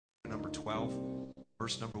12,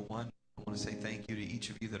 verse number 1. I want to say thank you to each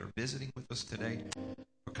of you that are visiting with us today,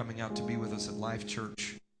 for coming out to be with us at Life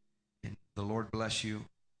Church. And the Lord bless you.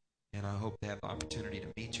 And I hope to have the opportunity to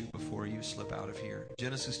meet you before you slip out of here.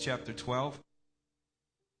 Genesis chapter 12,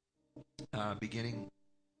 beginning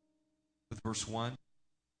with verse 1.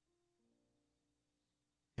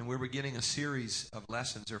 And we're beginning a series of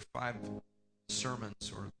lessons. There are 5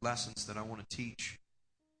 sermons or lessons that I want to teach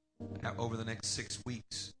over the next 6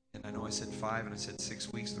 weeks. And I know I said 5 and I said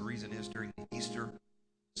 6 weeks. The reason is during the Easter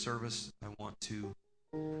service, I want to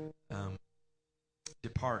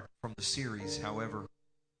depart from the series. However,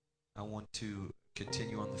 I want to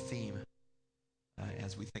continue on the theme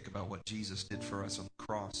as we think about what Jesus did for us on the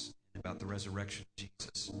cross and about the resurrection of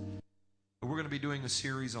Jesus. But we're going to be doing a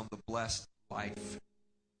series on the blessed life.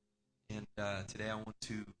 And today I want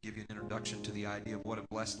to give you an introduction to the idea of what a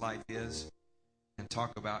blessed life is and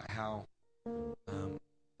talk about how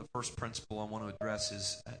the first principle I want to address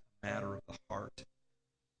is a matter of the heart.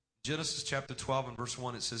 Genesis chapter 12 and verse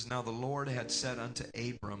 1, it says, "Now the Lord had said unto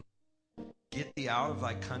Abram, Get thee out of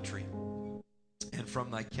thy country, and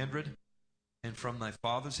from thy kindred, and from thy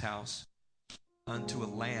father's house, unto a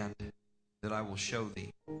land that I will show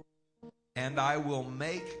thee. And I will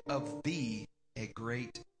make of thee a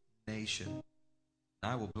great nation.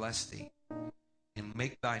 And I will bless thee, and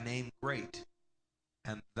make thy name great,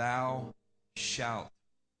 and thou shalt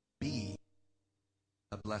be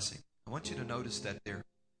a blessing." I want you to notice that there.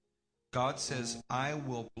 God says, "I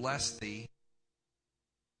will bless thee,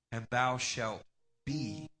 and thou shalt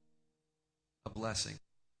be a blessing."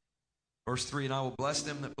 Verse 3, "And I will bless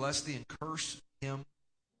them that bless thee, and curse him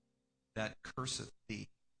that curseth thee.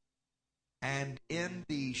 And in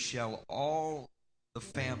thee shall all the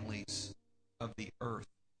families of the earth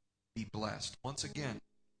be blessed." Once again,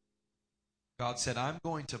 God said, "I'm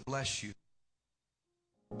going to bless you.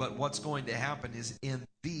 But what's going to happen is in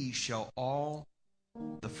thee shall all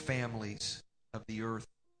the families of the earth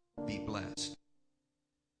be blessed."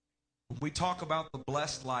 When we talk about the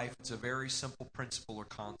blessed life, it's a very simple principle or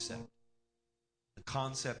concept. The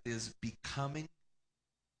concept is becoming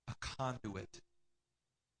a conduit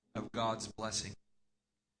of God's blessing.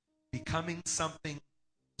 Becoming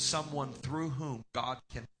someone through whom God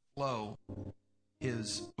can flow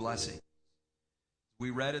His blessing. We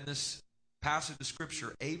read in this passage of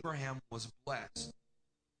Scripture, Abraham was blessed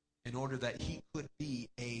in order that he could be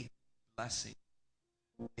a blessing.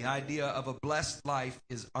 The idea of a blessed life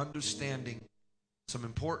is understanding some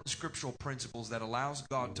important scriptural principles that allows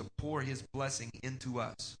God to pour His blessing into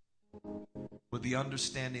us with the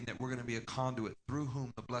understanding that we're going to be a conduit through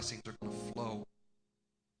whom the blessings are going to flow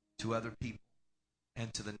to other people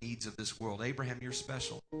and to the needs of this world. Abraham, you're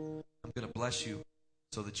special. I'm going to bless you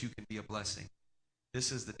so that you can be a blessing.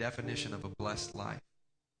 This is the definition of a blessed life.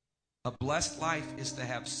 A blessed life is to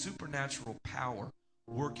have supernatural power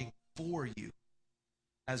working for you,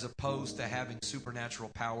 as opposed to having supernatural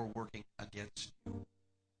power working against you.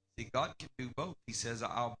 See, God can do both. He says,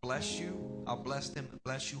 "I'll bless you. I'll bless them that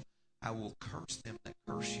bless you. I will curse them that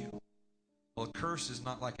curse you." Well, a curse is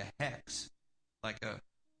not like a hex, like a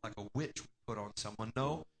witch would put on someone.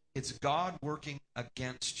 No, it's God working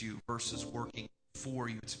against you versus working for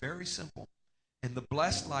you. It's very simple. And the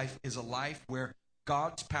blessed life is a life where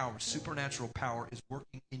God's power, supernatural power, is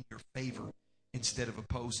working in your favor instead of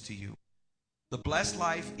opposed to you. The blessed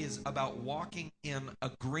life is about walking in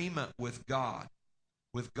agreement with God,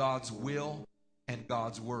 with God's will and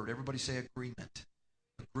God's word. Everybody say agreement.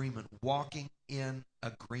 Agreement. Walking in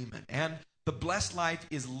agreement. And the blessed life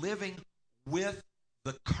is living with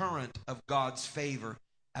the current of God's favor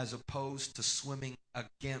as opposed to swimming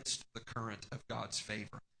against the current of God's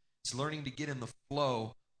favor. It's learning to get in the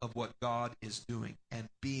flow of what God is doing and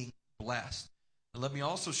being blessed. And let me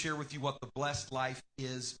also share with you what the blessed life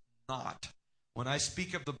is not. When I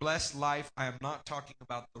speak of the blessed life, I am not talking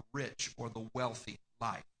about the rich or the wealthy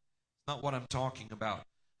life. It's not what I'm talking about.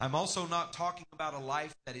 I'm also not talking about a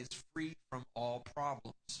life that is free from all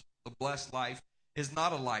problems. The blessed life is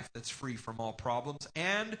not a life that's free from all problems.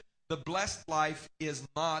 And the blessed life is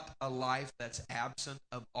not a life that's absent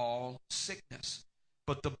of all sickness.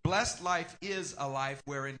 But the blessed life is a life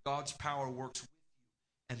wherein God's power works with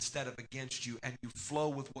you instead of against you, and you flow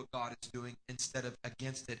with what God is doing instead of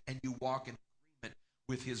against it, and you walk in agreement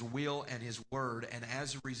with His will and His word, and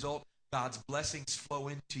as a result, God's blessings flow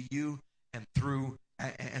into you, and through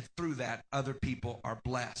that, other people are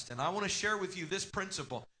blessed. And I want to share with you this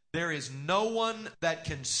principle. There is no one that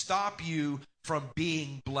can stop you from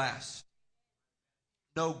being blessed.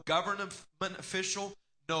 No government official,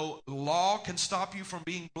 No law can stop you from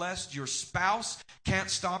being blessed. Your spouse can't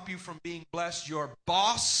stop you from being blessed. Your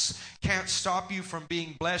boss can't stop you from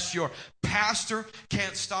being blessed. Your pastor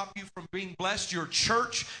can't stop you from being blessed. Your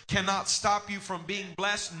church cannot stop you from being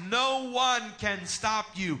blessed. No one can stop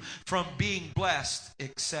you from being blessed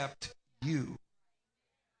except you.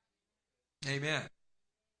 Amen.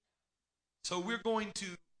 So we're going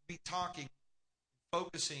to be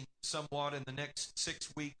focusing somewhat in the next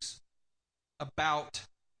 6 weeks about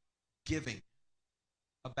giving.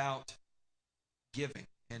 About giving.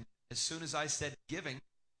 And as soon as I said giving,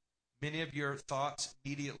 many of your thoughts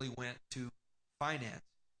immediately went to finance.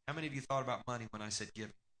 How many of you thought about money when I said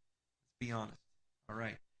giving? Let's be honest. All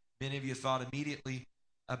right. Many of you thought immediately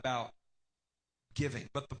about giving.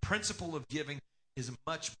 But the principle of giving is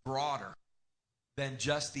much broader than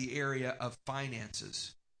just the area of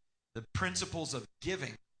finances. The principles of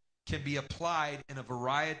giving can be applied in a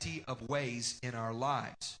variety of ways in our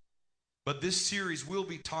lives. But this series will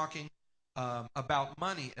be talking about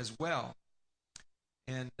money as well.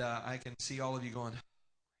 And I can see all of you going,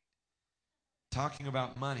 talking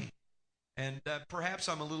about money. And perhaps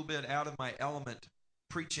I'm a little bit out of my element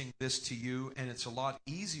preaching this to you, and it's a lot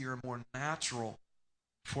easier, more natural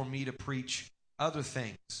for me to preach other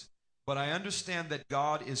things. But I understand that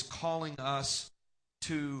God is calling us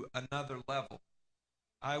to another level.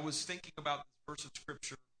 I was thinking about this verse of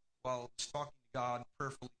Scripture while I was talking to God,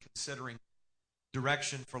 prayerfully considering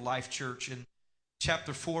direction for Life Church in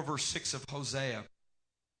chapter 4, verse 6 of Hosea.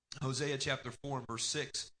 Hosea chapter 4 and verse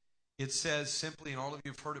 6. It says simply, and all of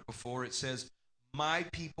you have heard it before, it says, "My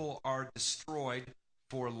people are destroyed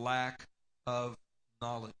for lack of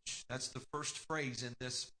knowledge." That's the first phrase in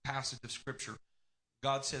this passage of Scripture.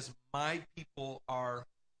 God says, "My people are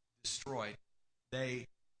destroyed." They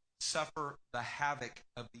suffer the havoc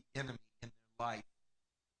of the enemy in their life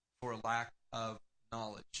for a lack of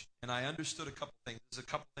knowledge. And I understood a couple things. There's a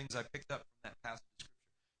couple things I picked up from that passage of Scripture.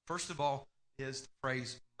 First of all is the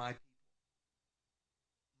phrase, "my people."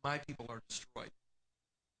 My people are destroyed.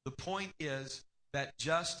 The point is that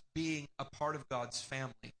just being a part of God's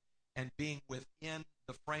family and being within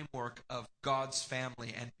the framework of God's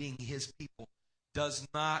family and being His people does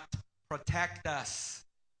not protect us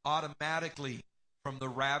automatically from the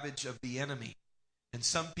ravage of the enemy. And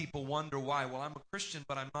some people wonder why. Well, I'm a Christian,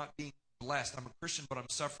 but I'm not being blessed. I'm a Christian, but I'm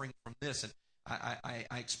suffering from this. And I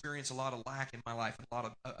experience a lot of lack in my life and a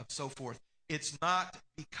lot of so forth. It's not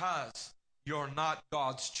because you're not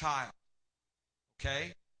God's child.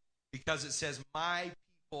 Okay? Because it says, "My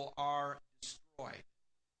people are destroyed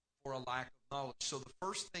for a lack of knowledge." So the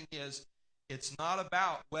first thing is, it's not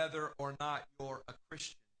about whether or not you're a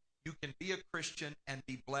Christian. You can be a Christian and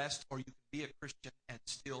be blessed, or you can be a Christian and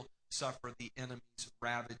still suffer the enemy's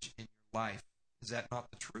ravage in your life. Is that not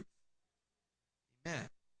the truth? Amen.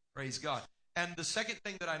 Praise God. And the second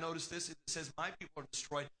thing that I noticed this, it says, "My people are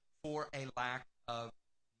destroyed for a lack of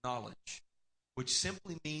knowledge," which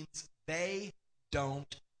simply means they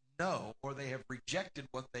don't know, or they have rejected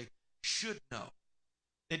what they should know.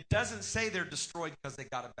 It doesn't say they're destroyed because they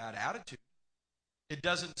got a bad attitude. It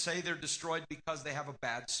doesn't say they're destroyed because they have a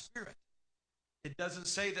bad spirit. It doesn't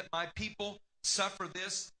say that my people suffer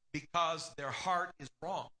this because their heart is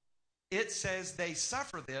wrong. It says they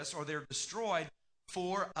suffer this, or they're destroyed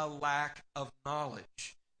for a lack of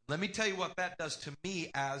knowledge. Let me tell you what that does to me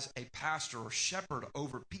as a pastor or shepherd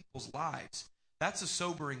over people's lives. That's a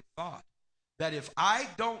sobering thought. That if I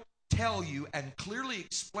don't tell you and clearly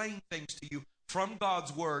explain things to you from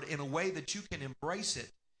God's Word in a way that you can embrace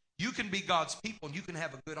it, you can be God's people and you can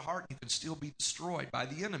have a good heart and you can still be destroyed by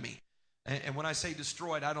the enemy. And when I say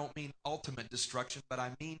destroyed, I don't mean ultimate destruction, but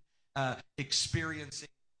I mean experiencing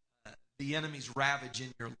the enemy's ravage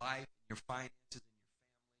in your life, your finances, and your family,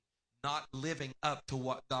 not living up to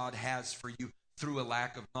what God has for you through a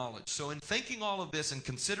lack of knowledge. So in thinking all of this and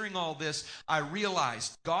considering all this, I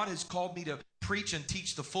realized God has called me to preach and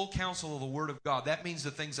teach the full counsel of the Word of God. That means the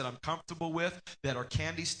things that I'm comfortable with, that are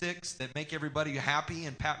candy sticks, that make everybody happy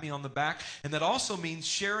and pat me on the back. And that also means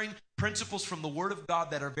sharing principles from the Word of God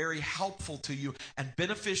that are very helpful to you and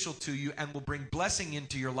beneficial to you and will bring blessing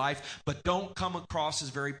into your life, but don't come across as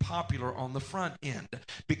very popular on the front end.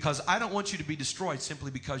 Because I don't want you to be destroyed simply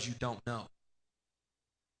because you don't know. Are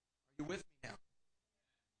you with me now?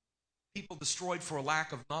 People destroyed for a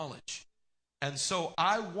lack of knowledge. And so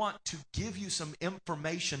I want to give you some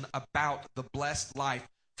information about the blessed life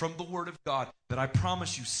from the Word of God that I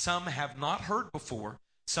promise you some have not heard before.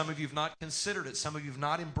 Some of you have not considered it. Some of you have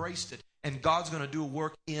not embraced it. And God's going to do a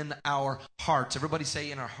work in our hearts. Everybody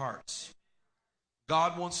say in our hearts.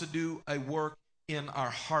 God wants to do a work in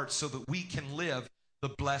our hearts so that we can live the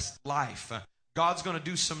blessed life. God's going to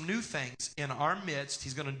do some new things in our midst.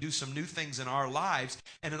 He's going to do some new things in our lives.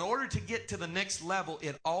 And in order to get to the next level,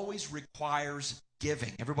 it always requires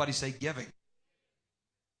giving. Everybody say giving.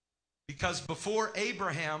 Because before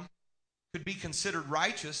Abraham could be considered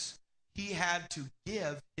righteous, he had to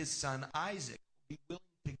give his son Isaac. Be willing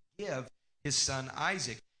to give his son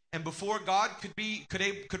Isaac. And before God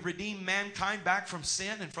could redeem mankind back from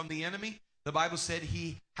sin and from the enemy, the Bible said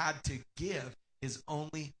he had to give his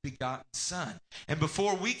only begotten son. And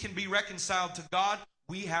before we can be reconciled to God,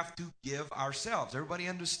 we have to give ourselves. Everybody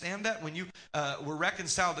understand that? When you were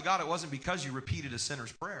reconciled to God, it wasn't because you repeated a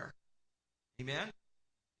sinner's prayer. Amen?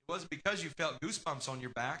 It wasn't because you felt goosebumps on your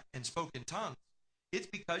back and spoke in tongues. It's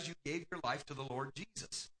because you gave your life to the Lord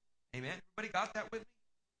Jesus. Amen? Everybody got that with me?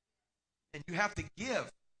 And you have to give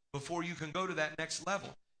before you can go to that next level.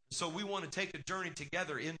 So we want to take a journey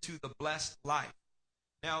together into the blessed life.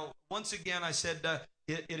 Now, once again, I said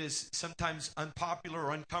it is sometimes unpopular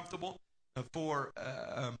or uncomfortable for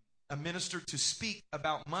a minister to speak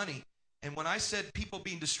about money. And when I said people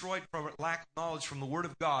being destroyed from lack of knowledge from the Word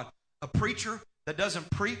of God, a preacher that doesn't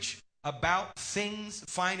preach about things,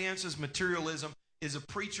 finances, materialism, is a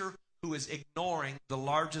preacher who is ignoring the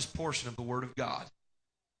largest portion of the Word of God.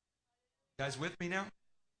 You guys with me now?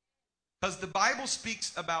 Because the Bible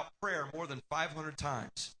speaks about prayer more than 500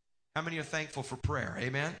 times. How many are thankful for prayer?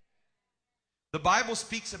 Amen? The Bible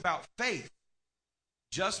speaks about faith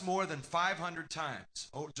just more than 500 times.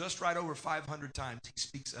 Oh, just right over 500 times he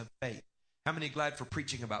speaks of faith. How many are glad for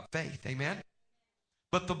preaching about faith? Amen?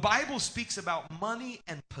 But the Bible speaks about money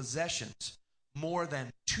and possessions more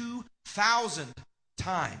than 2,000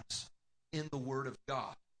 times in the Word of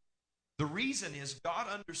God. The reason is God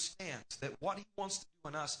understands that what he wants to do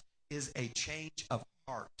in us is a change of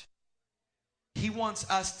heart. He wants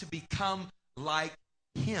us to become like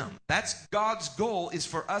him. That's God's goal, is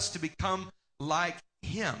for us to become like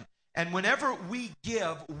him. And whenever we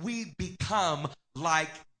give, we become like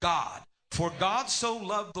God. For God so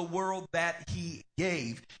loved the world that he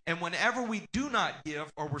gave. And whenever we do not give,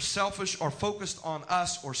 or we're selfish or focused on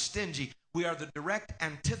us or stingy, we are the direct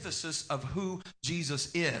antithesis of who Jesus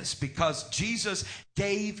is, because Jesus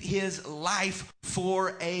gave his life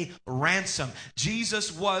for a ransom.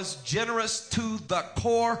 Jesus was generous to the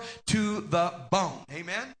core, to the bone.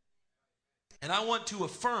 Amen? And I want to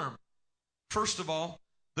affirm, first of all,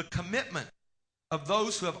 the commitment of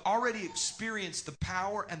those who have already experienced the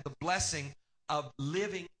power and the blessing of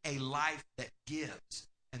living a life that gives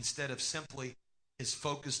instead of simply is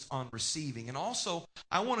focused on receiving. And also,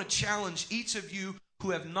 I want to challenge each of you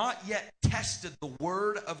who have not yet tested the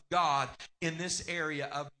Word of God in this area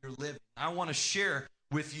of your living. I want to share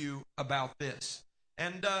with you about this.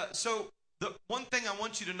 And so the one thing I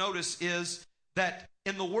want you to notice is that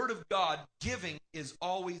in the Word of God, giving is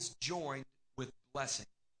always joined with blessing.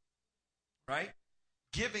 Right?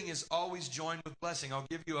 Giving is always joined with blessing. I'll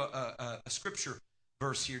give you a scripture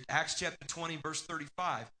verse here. Acts chapter 20, verse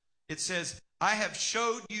 35. It says, I have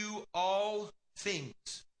showed you all things,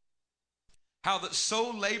 how that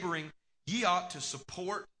so laboring ye ought to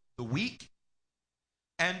support the weak,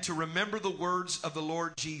 and to remember the words of the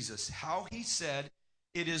Lord Jesus, how he said,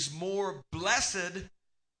 it is more blessed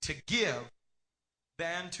to give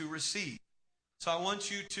than to receive. So I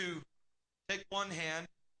want you to take one hand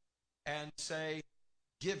and say,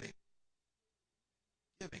 giving.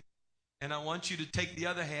 Giving. And I want you to take the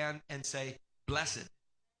other hand and say, blessed.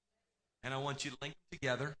 And I want you to link them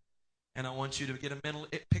together. And I want you to get a mental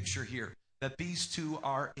picture here that these two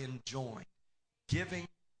are enjoined. Giving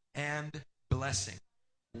and blessing.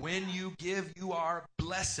 When you give, you are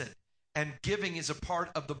blessed. And giving is a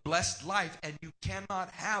part of the blessed life. And you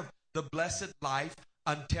cannot have the blessed life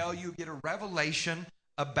until you get a revelation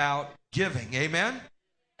about giving. Amen?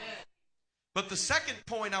 But the second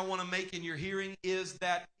point I want to make in your hearing is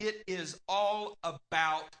that it is all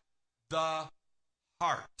about the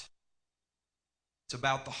heart. It's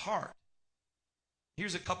about the heart.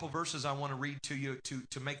 Here's a couple verses I want to read to you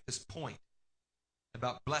to make this point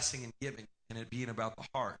about blessing and giving and it being about the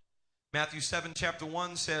heart. Matthew 7 chapter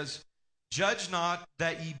 1 says, judge not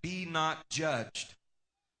that ye be not judged.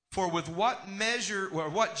 For with what measure or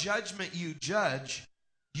what judgment you judge,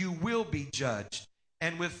 you will be judged.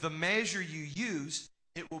 And with the measure you use,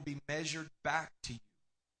 it will be measured back to you.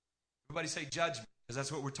 Everybody say judgment, because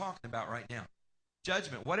that's what we're talking about right now.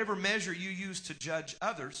 Judgment. Whatever measure you use to judge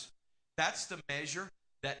others, that's the measure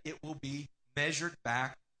that it will be measured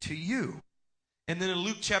back to you. And then in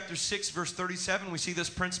Luke chapter 6, verse 37, we see this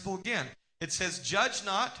principle again. It says, judge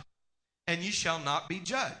not, and ye shall not be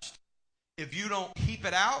judged. If you don't heap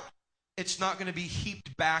it out, it's not going to be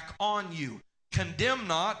heaped back on you. Condemn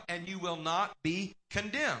not, and you will not be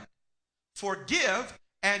condemned. Forgive,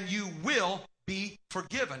 and you will be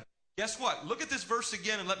forgiven. Guess what? Look at this verse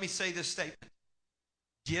again, and let me say this statement.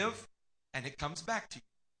 Give, and it comes back to you.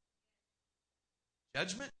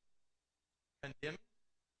 Judgment, condemning,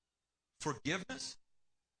 forgiveness.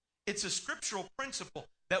 It's a scriptural principle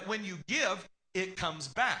that when you give, it comes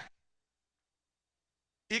back.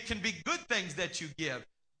 It can be good things that you give.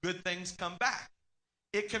 Good things come back.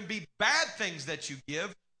 It can be bad things that you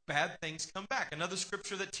give. Bad things come back. Another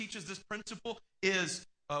scripture that teaches this principle is,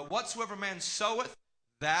 whatsoever man soweth,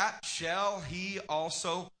 that shall he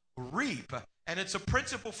also reap. And it's a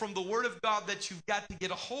principle from the Word of God that you've got to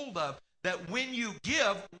get a hold of, that when you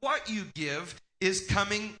give, what you give is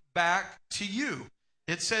coming back to you.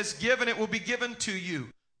 It says, give and it will be given to you.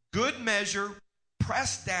 Good measure,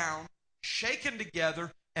 pressed down, shaken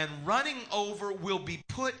together, and running over will be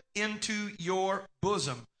put into your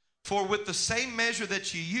bosom. For with the same measure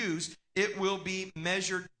that you use, it will be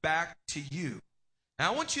measured back to you.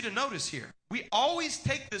 Now I want you to notice here, we always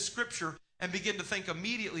take this scripture and begin to think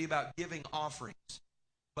immediately about giving offerings.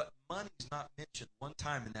 But money is not mentioned one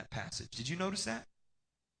time in that passage. Did you notice that?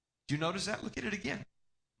 Did you notice that? Look at it again.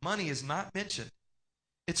 Money is not mentioned.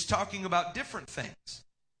 It's talking about different things.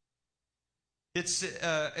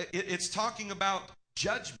 It's talking about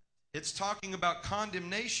judgment. It's talking about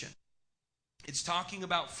condemnation. It's talking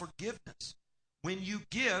about forgiveness. When you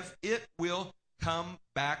give, it will come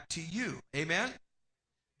back to you. Amen?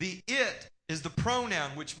 The it is the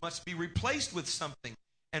pronoun which must be replaced with something.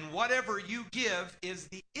 And whatever you give is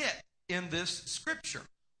the it in this scripture.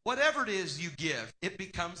 Whatever it is you give, it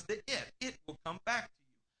becomes the it. It will come back to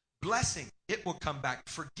you. Blessing, it will come back.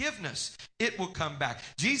 Forgiveness, it will come back.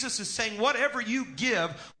 Jesus is saying whatever you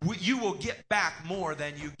give, you will get back more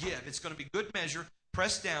than you give. It's going to be good measure,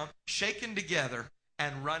 pressed down, shaken together,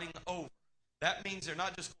 and running over. That means they're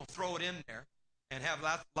not just going to throw it in there and have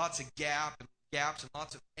lots of gaps and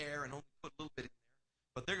lots of air and only put a little bit in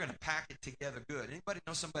there, but they're going to pack it together good. Anybody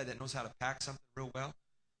know somebody that knows how to pack something real well?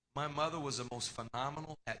 My mother was the most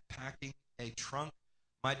phenomenal at packing a trunk.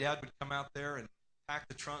 My dad would come out there and pack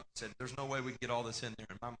the trunk and said, there's no way we can get all this in there.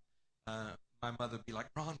 And my mother would be like,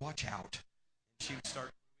 Ron, watch out. And she would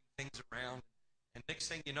start moving things around. And next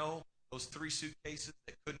thing you know, those 3 suitcases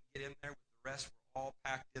that couldn't get in there with the rest were all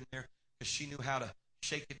packed in there because she knew how to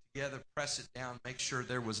shake it together, press it down, make sure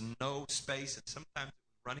there was no space, and sometimes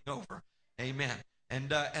it was running over. Amen. And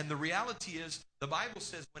the reality is, the Bible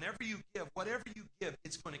says whenever you give, whatever you give,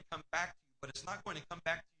 it's going to come back to you, but it's not going to come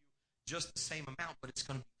back to you just the same amount, but it's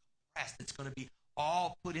going to be compressed. It's going to be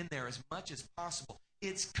all put in there as much as possible.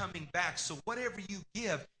 It's coming back. So whatever you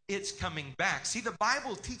give, it's coming back. See, the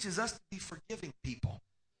Bible teaches us to be forgiving people,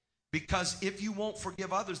 because if you won't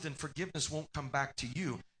forgive others, then forgiveness won't come back to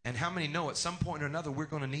you. And how many know at some point or another we're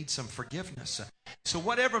going to need some forgiveness? So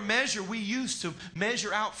whatever measure we use to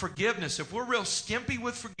measure out forgiveness, if we're real skimpy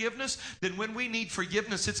with forgiveness, then when we need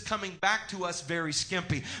forgiveness, it's coming back to us very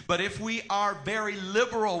skimpy. But if we are very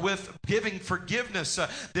liberal with giving forgiveness,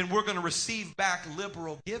 then we're going to receive back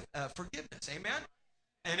liberal forgiveness. Amen?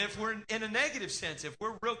 And if we're in a negative sense, if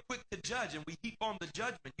we're real quick to judge and we heap on the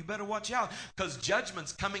judgment, you better watch out, because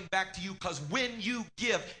judgment's coming back to you, because when you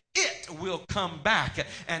give, it will come back,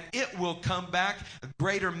 and it will come back a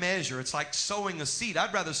greater measure. It's like sowing a seed.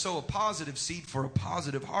 I'd rather sow a positive seed for a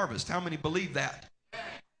positive harvest. How many believe that?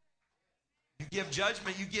 You give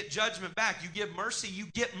judgment, you get judgment back. You give mercy, you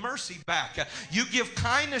get mercy back. You give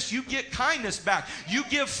kindness, you get kindness back. You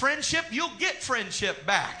give friendship, you'll get friendship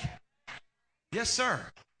back. Yes, sir.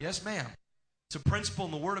 Yes, ma'am. It's a principle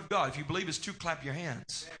in the Word of God. If you believe it's true, clap your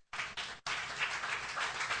hands.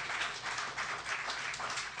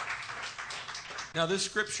 Now, this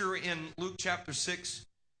scripture in Luke chapter 6,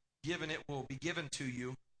 given it will be given to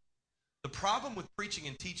you. The problem with preaching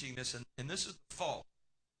and teaching this, and this is the fault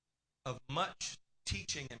of much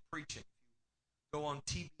teaching and preaching. If you go on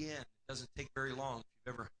TBN, it doesn't take very long. If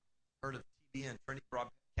you've ever heard of TBN, Trinity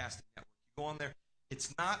Broadcasting Network, you go on there.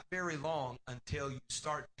 It's not very long until you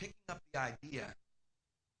start picking up the idea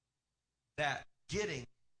that getting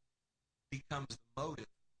becomes the motive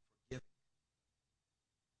for giving.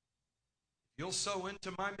 If you'll sow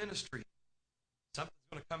into my ministry, something's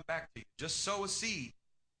going to come back to you. Just sow a seed,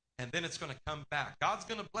 and then it's going to come back. God's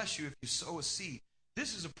going to bless you if you sow a seed.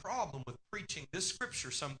 This is a problem with preaching this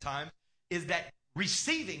scripture sometimes, is that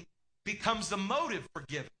receiving becomes the motive for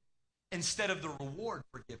giving instead of the reward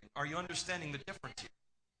for giving. Are you understanding the difference here?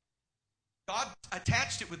 God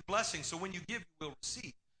attached it with blessing, so when you give, you will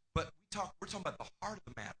receive. But we're talking about the heart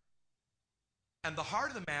of the matter. And the heart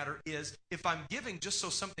of the matter is, if I'm giving just so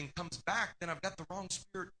something comes back, then I've got the wrong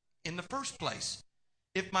spirit in the first place.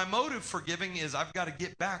 If my motive for giving is I've got to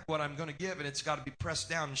get back what I'm going to give and it's got to be pressed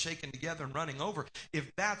down and shaken together and running over,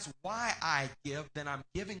 if that's why I give, then I'm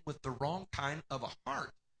giving with the wrong kind of a heart.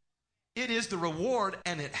 It is the reward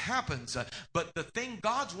and it happens. But the thing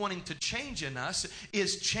God's wanting to change in us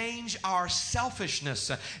is change our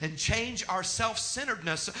selfishness and change our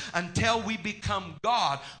self-centeredness until we become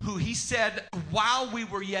God, who He said while we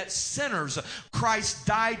were yet sinners, Christ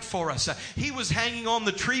died for us. He was hanging on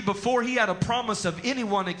the tree before He had a promise of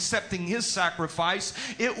anyone accepting His sacrifice.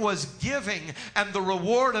 It was giving, and the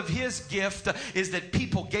reward of His gift is that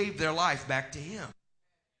people gave their life back to Him.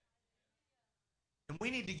 And we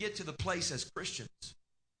need to get to the place as Christians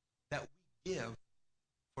that we give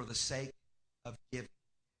for the sake of giving.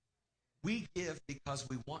 We give because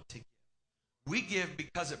we want to give. We give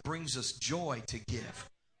because it brings us joy to give.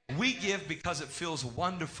 We give because it feels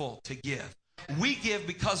wonderful to give. We give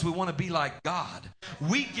because we want to be like God.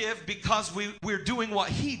 We give because we're doing what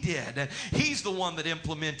He did. And He's the one that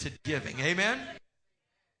implemented giving. Amen?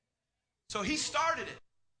 So He started it.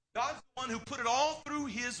 God's the one who put it all through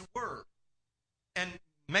His Word. And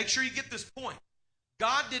make sure you get this point.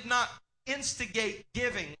 God did not instigate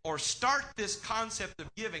giving or start this concept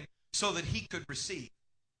of giving so that He could receive.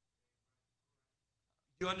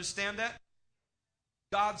 You understand that?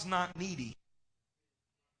 God's not needy.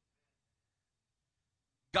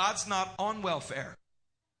 God's not on welfare.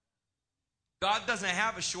 God doesn't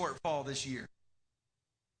have a shortfall this year.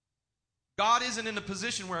 God isn't in a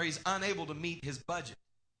position where He's unable to meet His budget.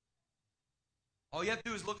 All you have to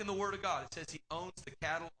do is look in the Word of God. It says He owns the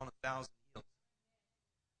cattle on 1,000 hills. He owns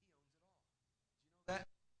it all. Do you know that?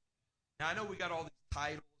 Now, I know we got all these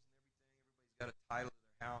titles and everything. Everybody's got a title to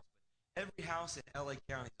their house. But every house in L.A.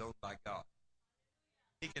 County is owned by God.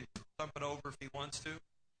 He can thump it over if He wants to.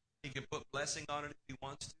 He can put blessing on it if He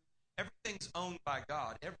wants to. Everything's owned by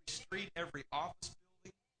God. Every street, every office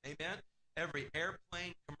building, amen? Every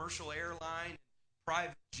airplane, commercial airline,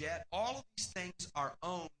 private jet, all of these things are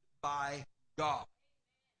owned by God.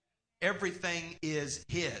 Everything is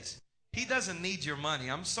His. He doesn't need your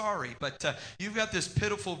money. I'm sorry, but you've got this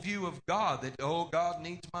pitiful view of God that, oh, God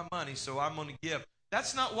needs my money, so I'm going to give.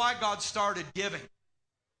 That's not why God started giving.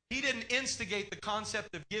 He didn't instigate the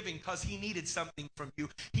concept of giving because He needed something from you.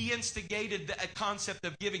 He instigated the concept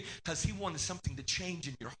of giving because He wanted something to change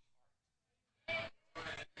in your heart.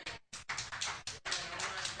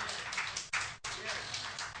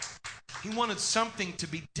 He wanted something to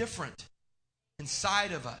be different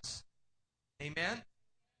inside of us. Amen?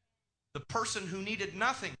 The person who needed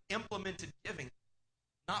nothing implemented giving,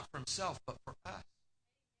 not for himself, but for us.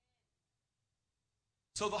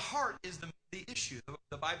 So the heart is the issue.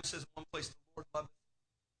 The Bible says in one place, the Lord loveth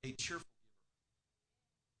a cheerful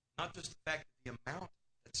giver. Not just the fact that the amount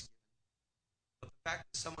that's given, but the fact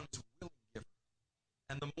that someone is a willing giver.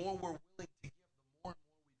 And the more we're willing to give, the more and more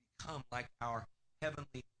we become like our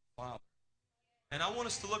Heavenly Father. And I want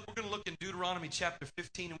us to look, we're going to look in Deuteronomy chapter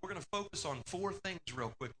 15, and we're going to focus on 4 things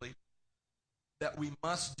real quickly that we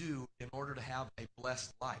must do in order to have a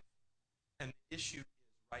blessed life. And the issue is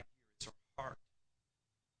right here. It's our heart.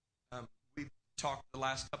 We've talked the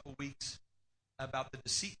last couple weeks about the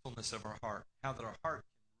deceitfulness of our heart, how that our heart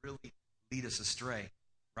can really lead us astray,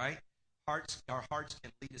 right? Our hearts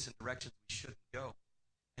can lead us in directions we shouldn't go.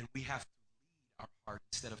 And we have to lead our heart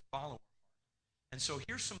instead of follow our heart. And so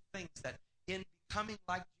here's some things that in becoming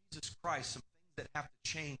like Jesus Christ, some things that have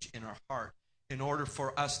to change in our heart in order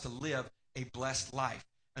for us to live a blessed life,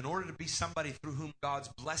 in order to be somebody through whom God's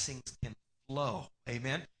blessings can flow.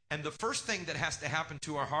 Amen? And the first thing that has to happen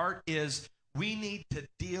to our heart is we need to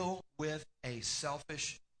deal with a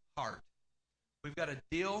selfish heart. We've got to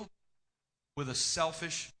deal with a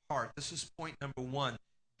selfish heart. This is point number 1.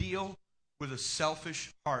 Deal with a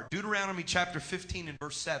selfish heart. Deuteronomy chapter 15 and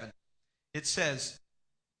verse 7. It says,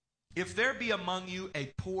 if there be among you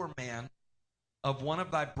a poor man of one of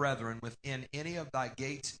thy brethren within any of thy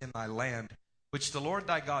gates in thy land, which the Lord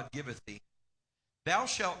thy God giveth thee, thou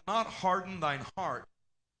shalt not harden thine heart,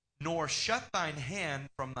 nor shut thine hand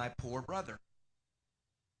from thy poor brother.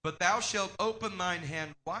 But thou shalt open thine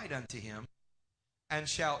hand wide unto him, and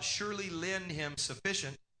shalt surely lend him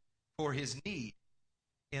sufficient for his need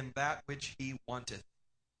in that which he wanteth.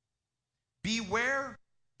 Beware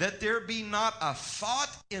that there be not a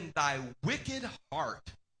thought in thy wicked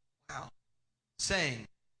heart. Wow. Saying,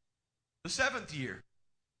 the 7th year,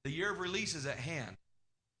 the year of release is at hand,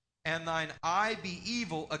 and thine eye be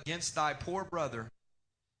evil against thy poor brother,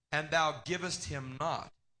 and thou givest him not,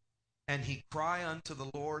 and he cry unto the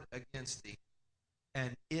Lord against thee,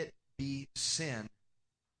 and it be sin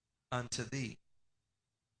unto thee.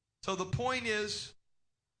 So the point is,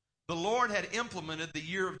 the Lord had implemented the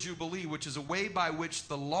year of Jubilee, which is a way by which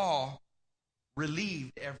the law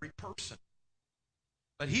relieved every person.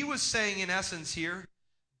 But he was saying in essence here,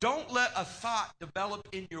 don't let a thought develop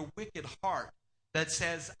in your wicked heart that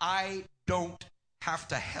says, I don't have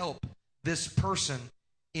to help this person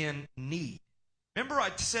in need. Remember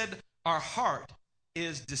I said our heart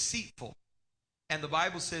is deceitful. And the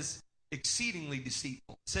Bible says exceedingly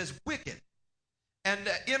deceitful. It says wicked. And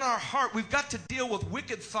in our heart, we've got to deal with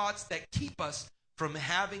wicked thoughts that keep us from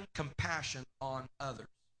having compassion on others.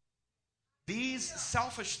 These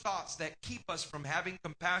selfish thoughts that keep us from having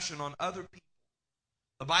compassion on other people,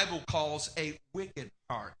 the Bible calls a wicked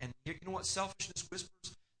heart. And you know what selfishness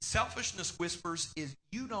whispers? Selfishness whispers is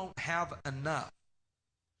you don't have enough.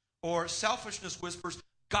 Or selfishness whispers,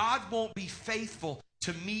 God won't be faithful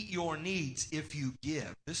to meet your needs if you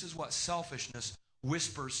give. This is what selfishness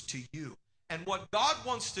whispers to you. And what God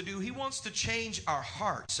wants to do, He wants to change our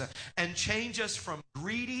hearts and change us from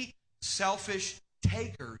greedy, selfish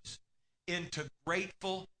takers into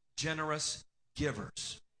grateful, generous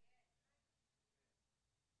givers.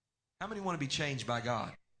 How many want to be changed by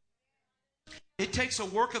God? It takes a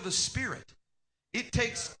work of the Spirit. It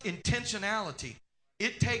takes intentionality.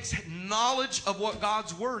 It takes knowledge of what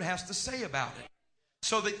God's Word has to say about it,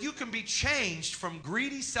 so that you can be changed from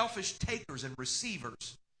greedy, selfish takers and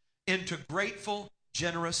receivers into grateful,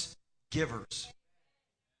 generous givers.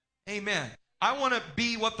 Amen. I want to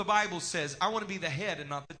be what the Bible says. I want to be the head and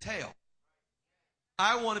not the tail.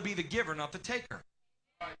 I want to be the giver, not the taker.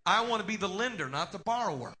 I want to be the lender, not the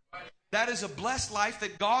borrower. That is a blessed life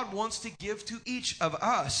that God wants to give to each of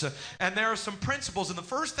us. And there are some principles. And the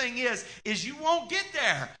first thing is you won't get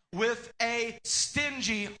there with a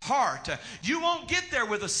stingy heart. You won't get there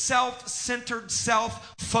with a self-centered,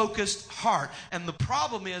 self-focused heart. And the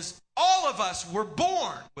problem is all of us were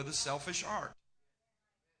born with a selfish heart.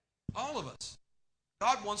 All of us.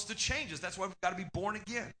 God wants to change us. That's why we've got to be born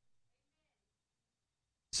again.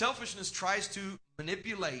 Selfishness tries to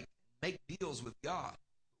manipulate, make deals with God.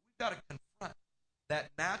 We've got to confront that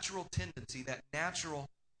natural tendency, that natural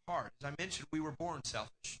heart. As I mentioned, we were born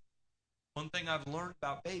selfish. One thing I've learned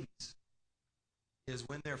about babies is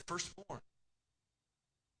when they're first born,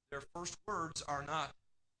 their first words are not,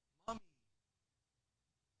 Mommy,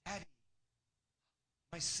 Daddy,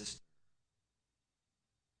 my sister,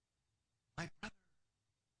 my brother.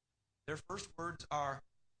 Their first words are,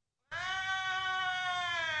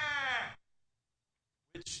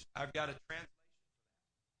 which I've got a translation for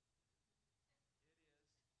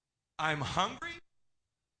that. I'm hungry.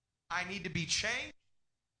 I need to be changed.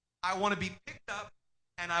 I want to be picked up.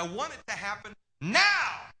 And I want it to happen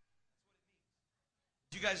now.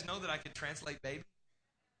 Do you guys know that I can translate baby?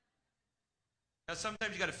 Now,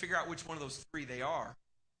 sometimes you got to figure out which one of those three they are.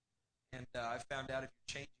 And I found out if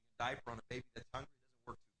you're changing a diaper on a baby that's hungry, it doesn't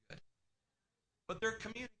work too good. But they're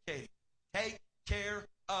communicating. Take care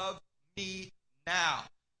of me now.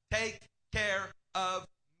 Take care of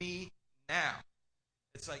me now.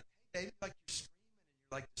 It's like, hey, baby, like you're screaming and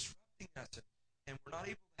you're like disrupting us. And we're not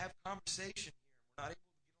able to have conversation here. We're not able to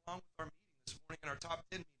get along with our meeting this morning in our top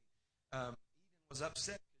 10 meeting. Eden was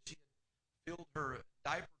upset because she had filled her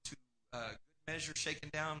diaper to good measure, shaken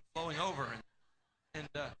down, flowing over. And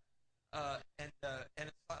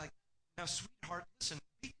it's like, now, sweetheart, listen,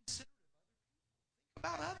 be considerate of other people. Think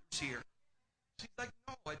about others here. She's like,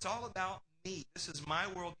 no, it's all about me. This is my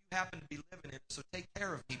world. You happen to be living in it, so take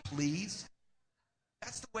care of me, please.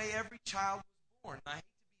 That's the way every child was born. And I hate to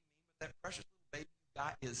be mean, but that precious little baby you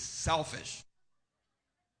got is selfish.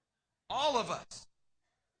 All of us,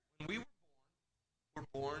 when we were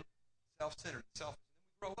born self-centered and selfish. And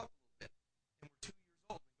then we grow up a little bit, and we're 2 years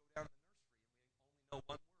old, and we go down to the nursery, and we only know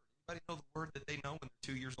one word. Anybody know the word that they know when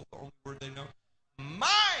they're 2 years old? The only word they know?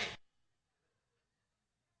 Mine!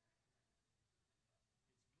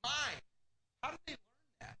 Mine. How did they learn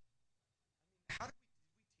that? How did we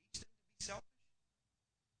teach them to be selfish? You teach your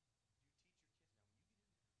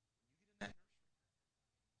kids now. When you get in that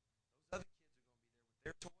nursery, those other kids are going to be there with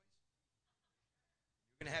their toys.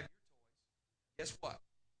 You're going to have your toys. Guess what?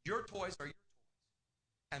 Your toys are your toys.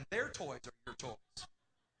 And their toys are your toys.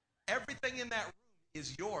 Everything in that room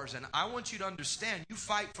is yours. And I want you to understand, you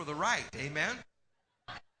fight for the right. Amen?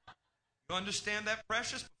 You understand that,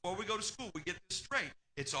 precious? Before we go to school, we get this straight.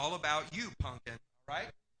 It's all about you, pumpkin,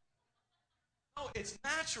 right? No, it's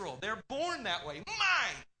natural. They're born that way.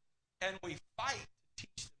 Mine! And we fight to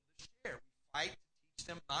teach them to share. We fight to teach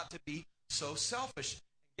them not to be so selfish. And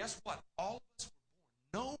guess what? All of us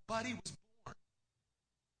were born. Nobody was born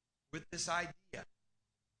with this idea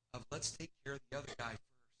of let's take care of the other guy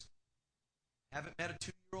first. Haven't met a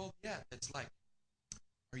 2-year-old yet that's like,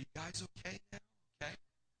 Are you guys okay now? Okay.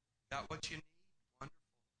 Got what you need? Wonderful.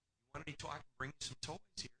 You want any toy? I can bring you some toys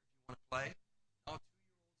here if you want to play. Oh,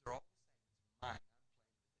 2-year-olds are all the same. It's mine. I'm playing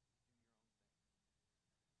with it.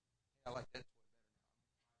 Do your own thing. I like that toy better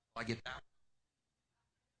now. I get that.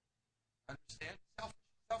 Understand?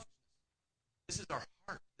 Selfishness. This is our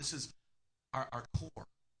heart. This is our core.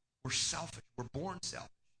 We're selfish. We're born selfish.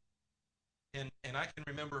 And I can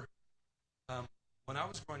remember when I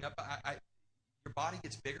was growing up, your body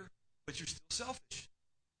gets bigger, but you're still selfish.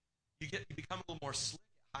 You become a little more slick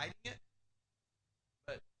at hiding it.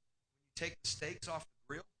 But when you take the steaks off the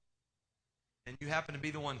grill, and you happen to be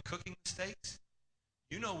the one cooking the steaks,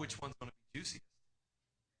 you know which one's going to be juiciest.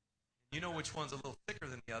 You know which one's a little thicker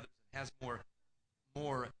than the others and has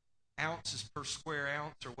more ounces per square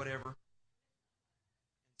ounce or whatever. And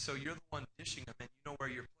so you're the one dishing them, and you know where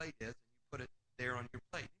your plate is, and you put it there on your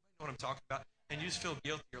plate. Anybody know what I'm talking about? And you just feel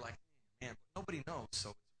guilty. You're like, man, nobody knows, so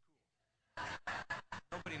it's cool.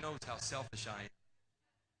 Nobody knows how selfish I am.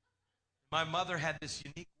 My mother had this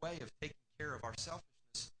unique way of taking care of our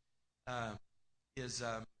selfishness. I was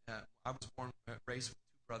raised with 2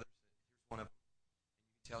 brothers. Here's one of them. And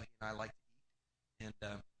you can tell he and I like to eat.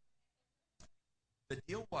 And the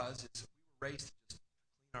deal was we were raised to just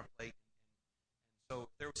clean our plate. And so if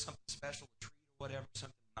there was something special, a treat or whatever,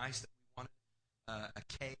 something nice that we wanted, a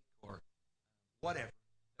cake or whatever,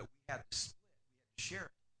 that we had to split, we had to share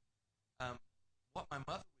it. What my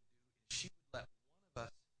mother would do is she would let one of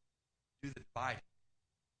us do the dividing.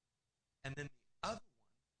 And then the other one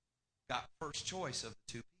got first choice of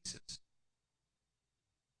the 2 pieces.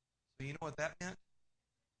 So you know what that meant?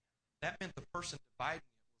 That meant the person dividing it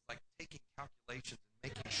was like taking calculations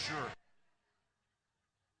and making sure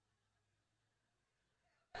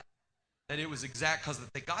that it was exact, because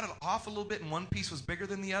if they got it off a little bit and one piece was bigger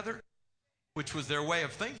than the other, which was their way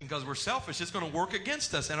of thinking, because we're selfish, it's going to work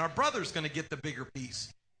against us, and our brother's going to get the bigger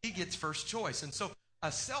piece. He gets first choice. And so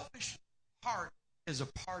a selfish heart is a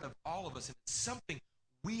part of all of us, and it's something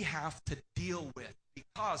we have to deal with,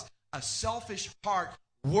 because a selfish heart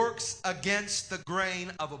works against the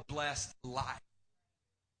grain of a blessed life.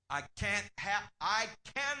 I cannot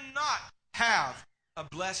have a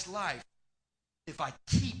blessed life if I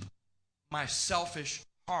keep my selfish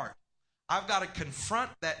heart. I've got to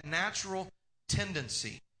confront that natural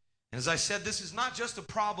tendency. And as I said, this is not just a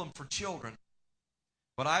problem for children,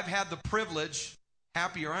 but I've had the privilege,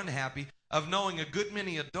 happy or unhappy, of knowing a good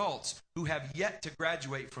many adults who have yet to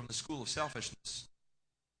graduate from the school of selfishness.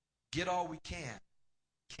 Get all we can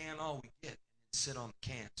all we get, and sit on the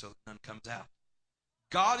can so that none comes out.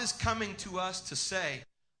 God is coming to us to say,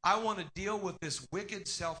 I want to deal with this wicked,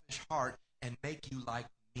 selfish heart and make you like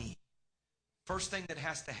me. First thing that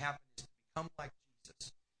has to happen is to become like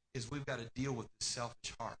Jesus, is we've got to deal with this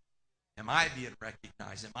selfish heart. Am I being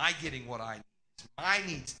recognized? Am I getting what I need? Is my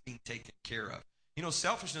needs being taken care of? You know,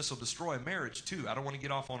 selfishness will destroy a marriage too. I don't want to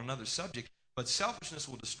get off on another subject, but selfishness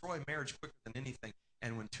will destroy a marriage quicker than anything.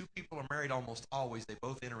 And when 2 people are married, almost always they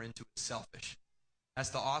both enter into it selfish. That's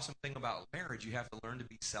the awesome thing about marriage. You have to learn to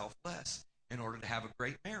be selfless in order to have a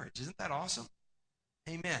great marriage. Isn't that awesome?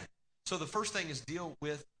 Amen. So the first thing is deal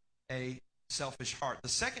with a selfish heart. The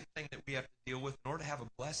second thing that we have to deal with in order to have a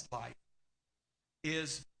blessed life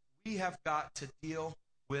is we have got to deal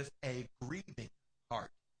with a grieving heart.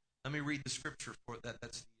 Let me read the scripture for that.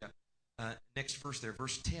 That's the next verse there,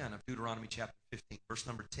 verse 10 of Deuteronomy chapter 15, verse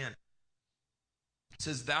number 10. It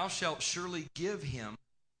says, Thou shalt surely give him,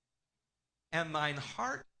 and thine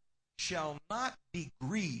heart shall not be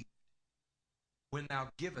grieved when thou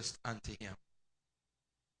givest unto him.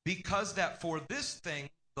 Because that for this thing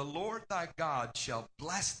the Lord thy God shall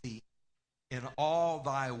bless thee in all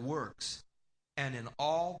thy works, and in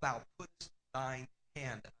all thou puttest thine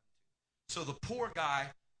hand unto. So the poor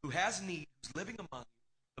guy who has need, who's living among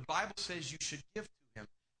you, the Bible says you should give to him.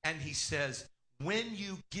 And he says, when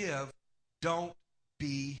you give, don't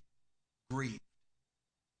be grieved.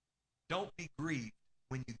 Don't be grieved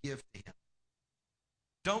when you give to him.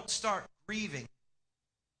 Don't start grieving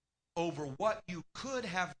over what you could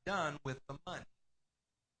have done with the money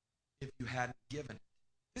if you hadn't given it.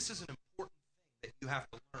 This is an important thing that you have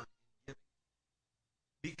to learn in giving.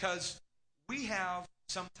 Because we have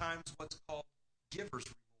sometimes what's called giver's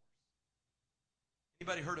remorse.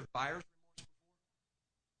 Anybody heard of buyer's remorse before?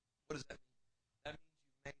 What does that mean? That means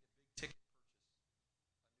you've made a big ticket purchase,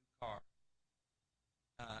 a new car,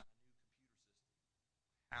 a new computer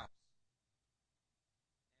system, a house.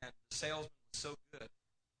 And the salesman was so good at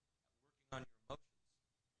working on your emotions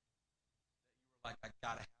that you were like, I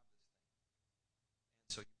gotta have this thing. And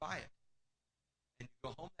so you buy it. And you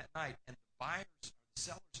go home that night, and the buyers or the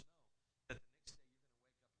sellers know that the next day you're going to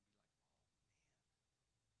wake up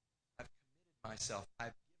myself, I've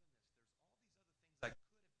given this. There's all these other things I could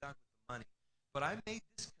have done with the money. But I made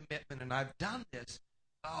this commitment and I've done this.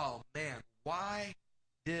 Oh, man, why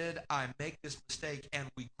did I make this mistake? And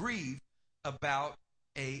we grieve about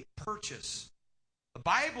a purchase. The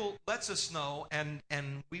Bible lets us know, and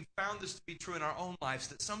we've found this to be true in our own lives,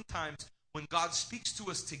 that sometimes when God speaks to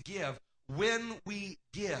us to give, when we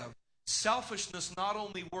give, selfishness not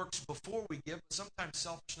only works before we give, but sometimes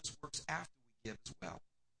selfishness works after we give as well.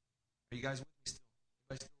 Are you guys with me still? You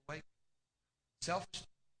guys still awake? Selfishness?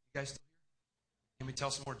 You guys still here? Can we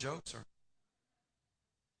tell some more jokes? Or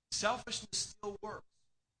selfishness still works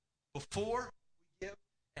before we give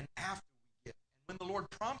and after we give. And when the Lord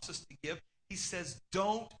prompts us to give, He says,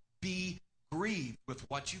 don't be grieved with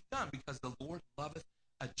what you've done, because the Lord loveth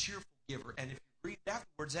a cheerful giver. And if you're grieved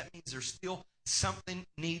afterwards, that means there's still something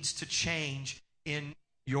needs to change in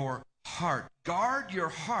your heart. Guard your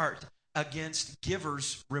heart against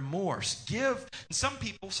givers' remorse. Give, and some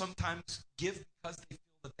people sometimes give because they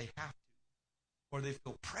feel that they have to, or they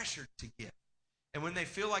feel pressured to give. And when they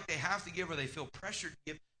feel like they have to give, or they feel pressured to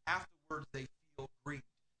give, afterwards they feel grieved.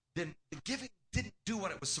 Then the giving didn't do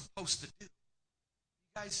what it was supposed to do.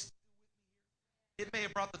 You guys still with me here? It may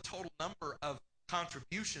have brought the total number of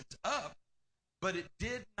contributions up, but it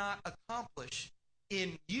did not accomplish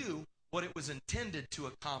in you what it was intended to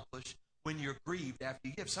accomplish when you're grieved after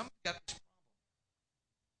you give. Some of you got this problem.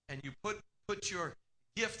 And you put your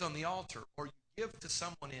gift on the altar, or you give to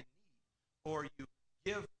someone in need, or you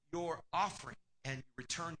give your offering and you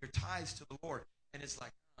return your tithes to the Lord. And it's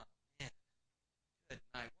like, oh man, good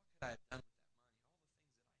night. What could I have done with that money?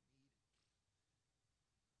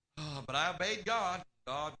 All the things that I needed. Oh, but I obeyed God.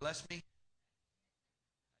 God bless me. I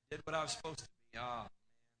did what I was supposed to be. Ah,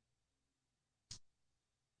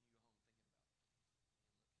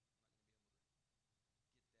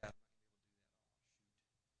 man.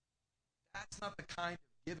 That's not the kind of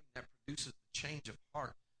giving that produces the change of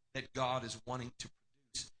heart that God is wanting to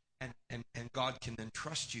produce. And God can then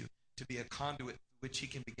trust you to be a conduit through which He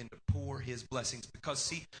can begin to pour His blessings. Because,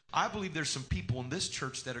 see, I believe there's some people in this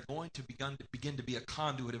church that are going to begin to be a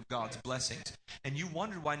conduit of God's blessings. And you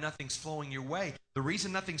wondered why nothing's flowing your way. The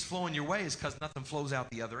reason nothing's flowing your way is because nothing flows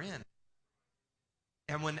out the other end.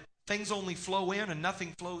 And when things only flow in and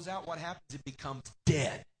nothing flows out, what happens? It becomes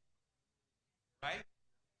dead. Right?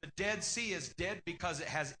 The Dead Sea is dead because it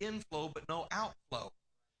has inflow but no outflow.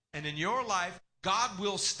 And in your life, God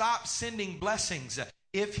will stop sending blessings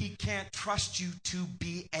if He can't trust you to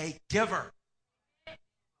be a giver.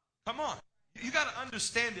 Come on. You got to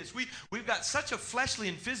understand this. We've got such a fleshly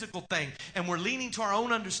and physical thing, and we're leaning to our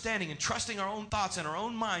own understanding and trusting our own thoughts and our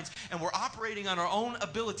own minds, and we're operating on our own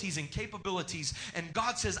abilities and capabilities. And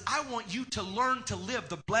God says, I want you to learn to live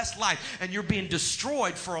the blessed life, and you're being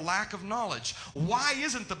destroyed for a lack of knowledge. Why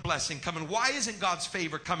isn't the blessing coming? Why isn't God's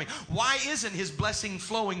favor coming? Why isn't His blessing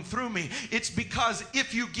flowing through me? It's because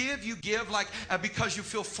if you give like because you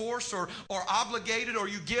feel forced or obligated, or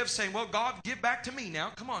you give saying, well, God, give back to me now.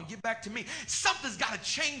 Come on, give back to me. Something's got to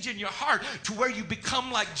change in your heart to where you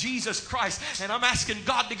become like Jesus Christ. And I'm asking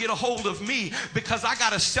God to get a hold of me, because I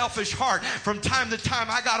got a selfish heart. From time to time,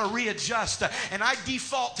 I got to readjust. And I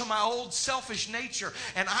default to my old selfish nature.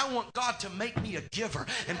 And I want God to make me a giver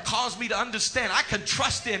and cause me to understand I can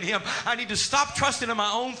trust in Him. I need to stop trusting in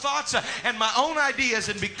my own thoughts and my own ideas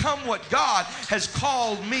and become what God has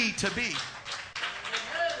called me to be.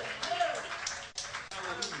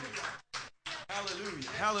 Hallelujah.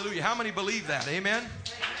 Hallelujah. How many believe that? Amen.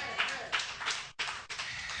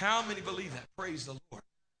 How many believe that? Praise the Lord.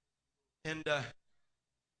 And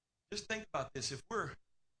just think about this. If we're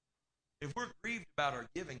grieved about our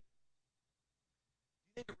giving, do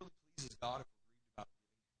you think it really pleases God if we're grieved about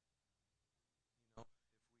giving? You know,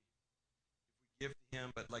 if we give to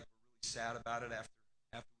Him, but like we're really sad about it after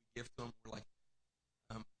we give to Him, we're like,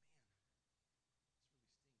 man,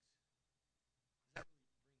 this really stinks. Does that really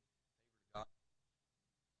bring favor to God? I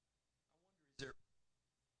wonder,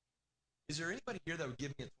 is there anybody here that would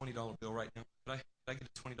give me a $20 bill right now? Could I get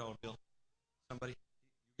a $20 bill? Somebody? You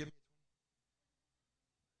give me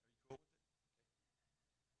a 20? Are you cool with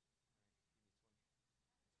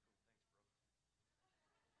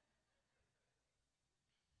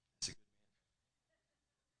it? Okay. That's a good man.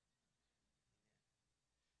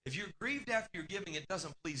 If you're grieved after you're giving, it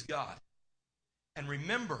doesn't please God. And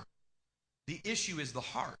remember, the issue is the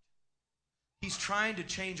heart. He's trying to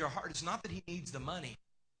change our heart. It's not that He needs the money.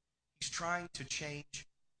 He's trying to change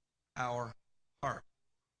our heart.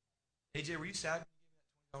 AJ, were you sad when you gave me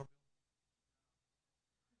that $20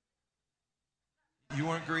 bill? You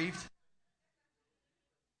weren't grieved?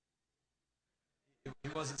 He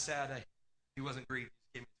wasn't sad. He wasn't grieved.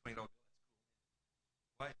 He just gave me a $20 bill.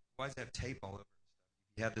 why does it have tape all over it?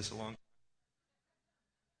 He had this a long time.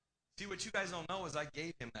 See, what you guys don't know is I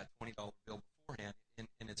gave him that $20 bill beforehand,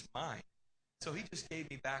 and it's mine. So he just gave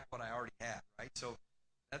me back what I already had, right? So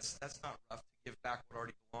that's not rough to give back what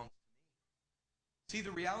already belongs to me. See,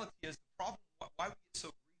 the reality is the problem, why we get so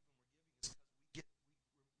grieved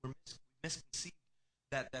when we're giving is because we misconceive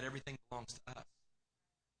that everything belongs to us.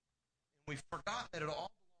 And we forgot that it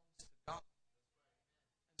all belongs to God.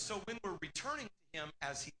 So when we're returning to him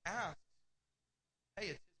as he asks, hey,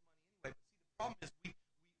 it's his money anyway. But see, the problem is we get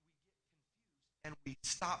confused and we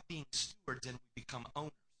stop being stewards and we become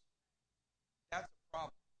owners. That's a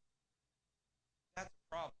problem. That's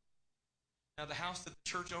a problem. Now, the house that the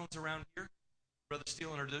church owns around here, Brother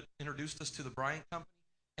Steele introduced us to the Bryant Company,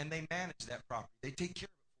 and they manage that property. They take care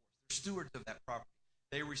of it for us. They're stewards of that property.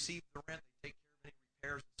 They receive the rent. They take care of any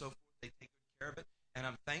repairs and so forth. They take good care of it, and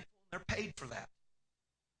I'm thankful, and they're paid for that.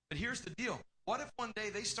 But here's the deal. What if one day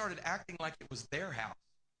they started acting like it was their house,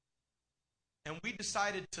 and we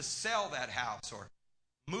decided to sell that house or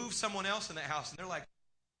move someone else in that house, and they're like,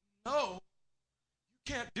 no,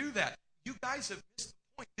 you can't do that. You guys have missed the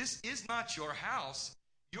point. This is not your house.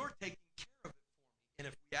 You're taking care of it for me. And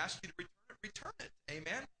if we ask you to return it.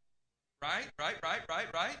 Amen? Right?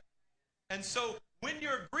 And so when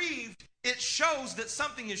you're grieved, it shows that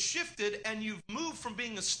something has shifted and you've moved from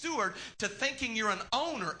being a steward to thinking you're an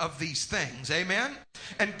owner of these things. Amen?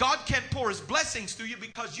 And God can't pour his blessings to you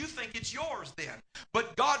because you think it's yours then.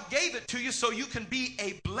 But God gave it to you so you can be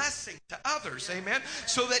a blessing to others. Amen?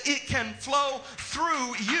 So that it can flow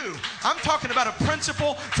through you. I'm talking about a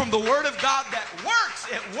principle from the Word of God that works.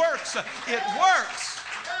 It works. It works.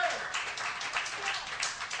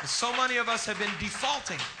 And so many of us have been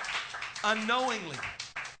defaulting unknowingly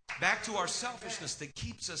back to our selfishness that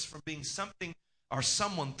keeps us from being something or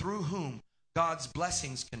someone through whom God's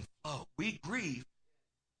blessings can flow. We grieve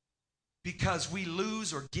because we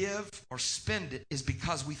lose or give or spend it is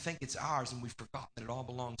because we think it's ours and we forgot that it all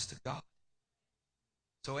belongs to God.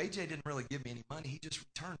 So AJ didn't really give me any money. He just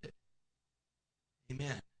returned it.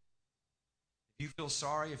 Amen. If you feel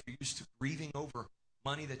sorry, if you're used to grieving over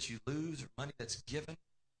money that you lose or money that's given,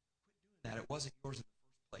 quit doing that. It wasn't yours in the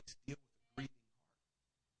first place. Deal with a grieving heart.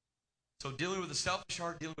 So dealing with a selfish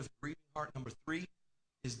heart, dealing with a grieving heart. Number 3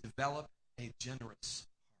 is develop a generous heart.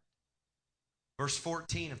 Verse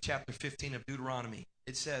 14 of chapter 15 of Deuteronomy,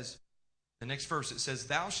 it says, the next verse, it says,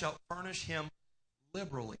 thou shalt furnish him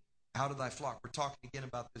liberally out of thy flock. We're talking again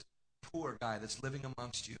about this poor guy that's living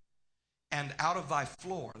amongst you. And out of thy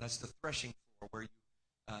floor, that's the threshing floor where you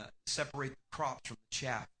separate the crops from the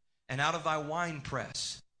chaff. And out of thy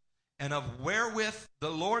winepress, and of wherewith the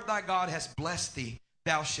Lord thy God has blessed thee,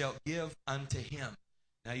 thou shalt give unto him.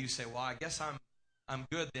 Now you say, well, I guess I'm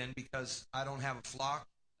good then because I don't have a flock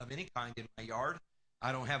of any kind in my yard.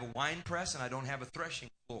 I don't have a wine press and I don't have a threshing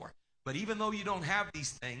floor. But even though you don't have these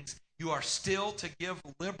things, you are still to give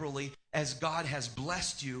liberally as God has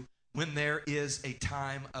blessed you when there is a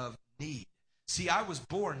time of need. See, I was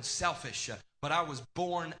born selfish, but I was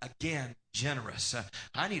born again generous.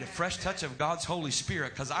 I need a fresh touch of God's Holy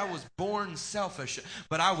Spirit because I was born selfish,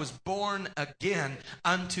 but I was born again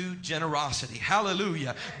unto generosity.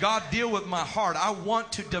 Hallelujah. God, deal with my heart. I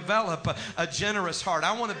want to develop a generous heart.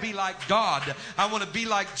 I want to be like God. I want to be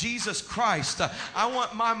like Jesus Christ. I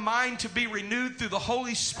want my mind to be renewed through the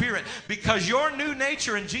Holy Spirit because your new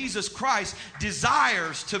nature in Jesus Christ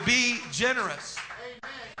desires to be generous.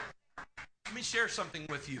 Let me share something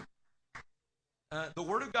with you. The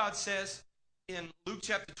Word of God says in Luke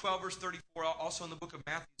chapter 12, verse 34, also in the book of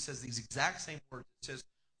Matthew, it says these exact same words. It says,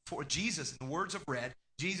 for Jesus, in the words of red,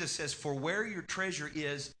 Jesus says, for where your treasure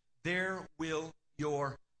is, there will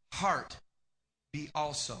your heart be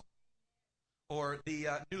also. Or the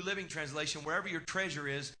New Living Translation, wherever your treasure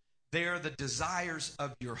is, there the desires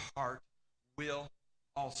of your heart will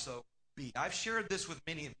also be. I've shared this with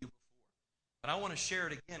many of you before. But I want to share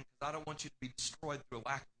it again because I don't want you to be destroyed through a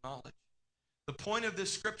lack of knowledge. The point of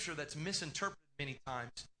this scripture that's misinterpreted many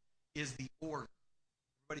times is the order.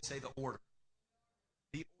 Everybody say the order.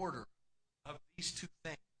 The order of these two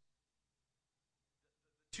things.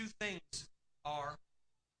 The two things are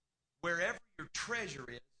wherever your treasure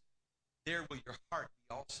is, there will your heart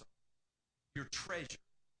be also. Your treasure.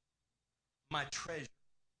 My treasure.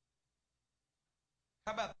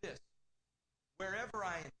 How about this? Wherever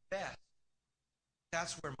I invest,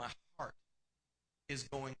 that's where my heart is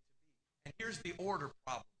going to be. And here's the order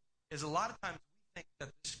problem. Is a lot of times we think that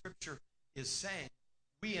the scripture is saying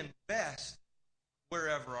we invest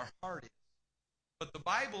wherever our heart is. But the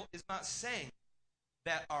Bible is not saying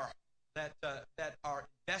that our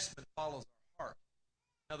investment follows our heart.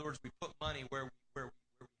 In other words, we put money where we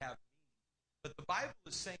have meaning. But the Bible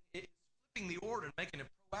is saying, it's flipping the order and making it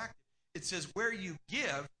proactive. It says where you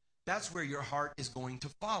give, that's where your heart is going to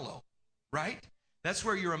follow, right? That's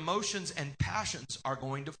where your emotions and passions are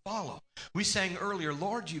going to follow. We sang earlier,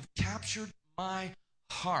 Lord, you've captured my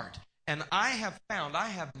heart. And I have found, I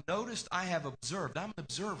have noticed, I have observed, I'm an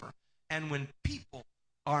observer. And when people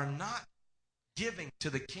are not giving to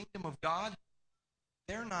the kingdom of God,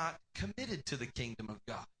 they're not committed to the kingdom of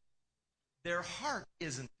God. Their heart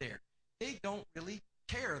isn't there. They don't really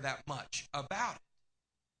care that much about it.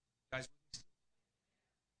 Guys,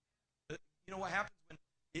 you know what happens when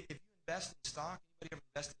if you invest in stock? Anybody ever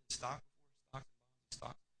invested in stock before?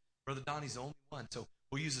 Stock. Brother Donnie's the only one, so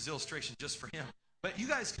we'll use this illustration just for him. But you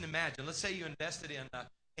guys can imagine. Let's say you invested in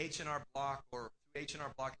H&R Block, or through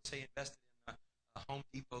H&R Block, say you invested in a Home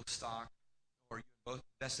Depot stock, or you both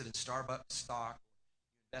invested in Starbucks stock,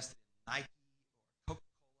 or you invested in Nike or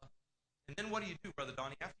Coca-Cola. And then what do, Brother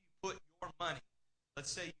Donnie? After you put your money,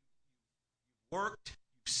 let's say you've worked,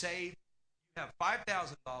 you've saved, you have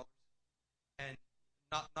 $5,000, and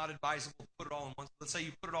not advisable to put it all in one. Let's say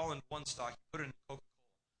you put it all in one stock, you put it in Coca-Cola.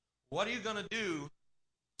 What are you going to do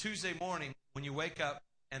Tuesday morning when you wake up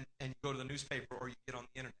and you go to the newspaper or you get on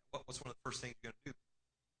the internet? What's one of the first things you're going to do?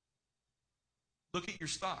 Look at your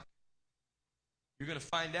stock. You're going to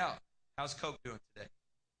find out, how's Coke doing today?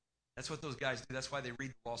 That's what those guys do. That's why they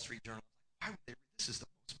read the Wall Street Journal. Why would they read? This is the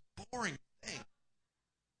most boring thing.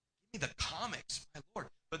 Give me the comics, my Lord.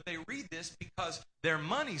 But they read this because their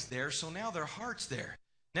money's there, so now their heart's there.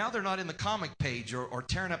 Now they're not in the comic page or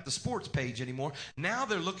tearing up the sports page anymore. Now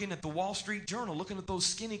they're looking at the Wall Street Journal, looking at those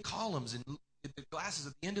skinny columns and the glasses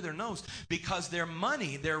at the end of their nose, because their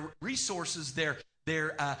money, their resources, their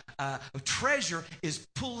treasure is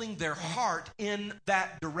pulling their heart in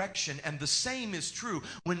that direction. And the same is true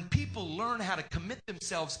when people learn how to commit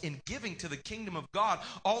themselves in giving to the kingdom of God.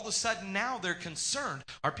 All of a sudden now they're concerned.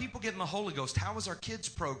 Are people getting the Holy Ghost? How is our kids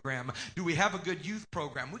program? Do we have a good youth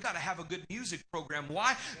program? We got to have a good music program.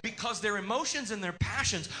 Why? Because their emotions and their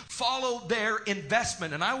passions follow their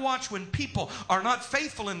investment. And I watch when people are not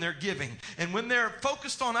faithful in their giving, and when they're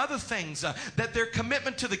focused on other things, that their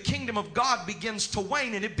commitment to the kingdom of God begins to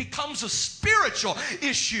wane, and it becomes a spiritual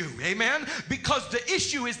issue. Amen? Because the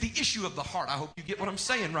issue is the issue of the heart. I hope you get what I'm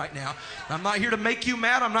saying right now. I'm not here to make you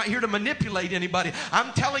mad. I'm not here to manipulate anybody.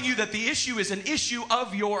 I'm telling you that the issue is an issue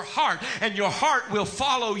of your heart, and your heart will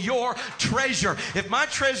follow your treasure. If my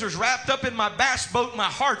treasure's wrapped up in my bass boat, my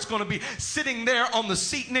heart's going to be sitting there on the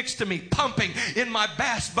seat next to me, pumping in my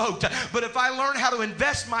bass boat. But if I learn how to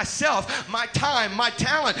invest myself, my time, my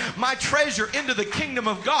talent, my treasure into the kingdom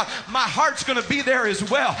of God, my heart's going to be there as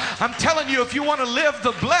well. I'm telling you, if you want to live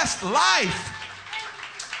the blessed life,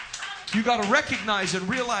 you got to recognize and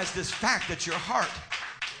realize this fact that your heart,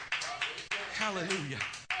 hallelujah,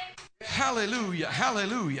 hallelujah,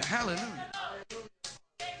 hallelujah, hallelujah.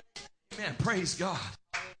 Amen. Praise God.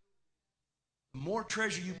 The more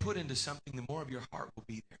treasure you put into something, the more of your heart will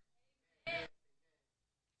be there.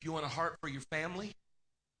 If you want a heart for your family,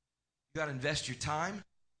 you got to invest your time,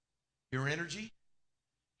 your energy,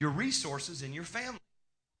 your resources in your family.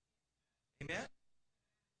 Amen?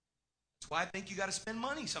 That's why I think you got to spend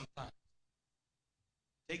money sometimes.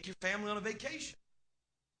 Take your family on a vacation.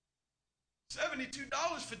 $72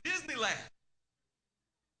 for Disneyland.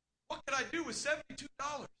 What could I do with $72?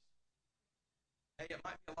 Hey, it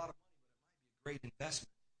might be a lot of money, but it might be a great investment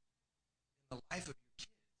in the life of your kids.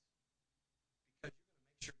 Because you're going to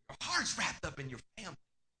make sure your heart's wrapped up in your family.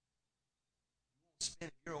 You won't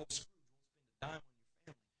spend, your old Scrooge won't spend a dime on your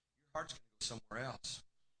family. Your heart's going to go somewhere else.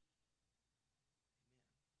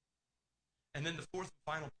 And then the fourth and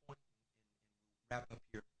final point, and we'll wrap up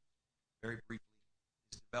here very briefly,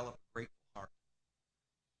 is develop a grateful heart.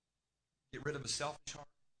 Get rid of a selfish heart.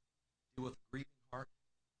 Deal with a grieving heart.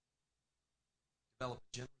 Develop a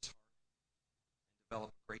generous heart. And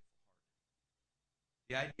develop a grateful heart.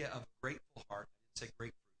 The idea of a grateful heart, I didn't say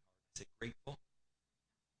grapefruit heart, I said grateful,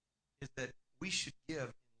 is that we should give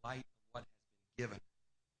in light of what has been given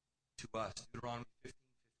to us. Deuteronomy 15:15 is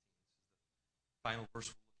the final verse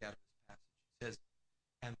we'll look at. Says,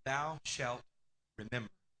 and thou shalt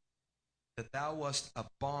remember that thou wast a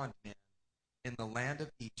bondman in the land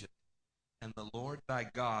of Egypt, and the Lord thy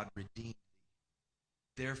God redeemed thee.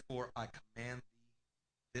 Therefore I command thee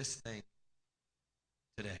this thing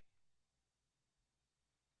today.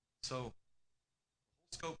 So, the whole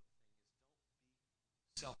scope of the thing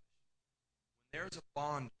is, don't be selfish. When there's a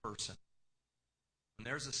bond person, when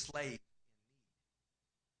there's a slave in need,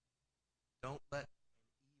 don't let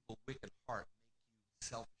wicked heart make you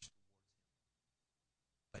selfish towards him,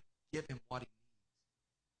 but give him what he needs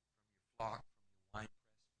from your flock, from your wine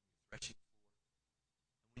press,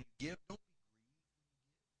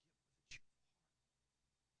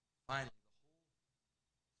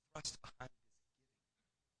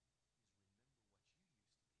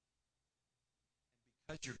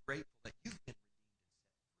 you're grateful that you've been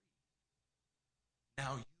redeemed.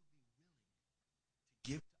 Now you be willing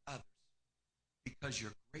to give to others because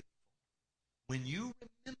you're grateful. When you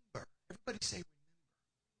remember, everybody say remember.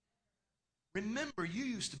 Remember, you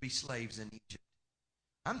used to be slaves in Egypt.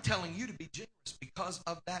 I'm telling you to be generous because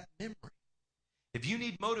of that memory. If you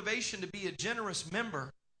need motivation to be a generous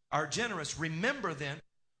member, or generous, remember then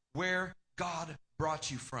where God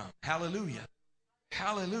brought you from. Hallelujah.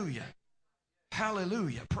 Hallelujah.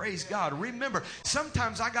 Hallelujah. Praise God. Remember,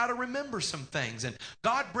 sometimes I got to remember some things. And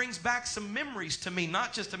God brings back some memories to me,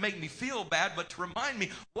 not just to make me feel bad, but to remind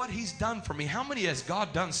me what He's done for me. How many has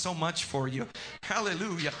God done so much for you?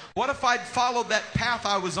 Hallelujah. What if I'd followed that path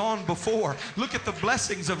I was on before? Look at the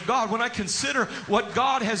blessings of God. When I consider what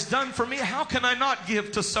God has done for me, how can I not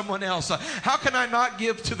give to someone else? How can I not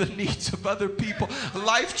give to the needs of other people?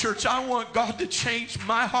 Life Church, I want God to change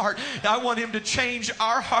my heart. I want Him to change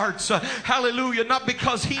our hearts. Hallelujah. Not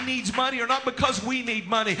because He needs money or not because we need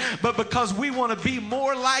money, but because we want to be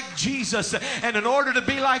more like Jesus. And in order to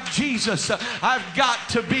be like Jesus, I've got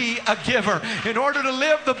to be a giver. In order to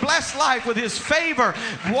live the blessed life with His favor,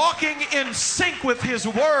 walking in sync with His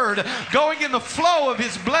word, going in the flow of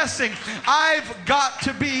His blessing, I've got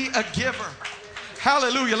to be a giver.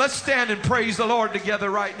 Hallelujah. Let's stand and praise the Lord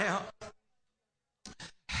together right now.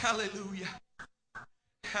 Hallelujah.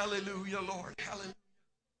 Hallelujah, Lord. Hallelujah.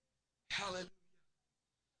 Hallelujah.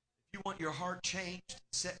 If you want your heart changed and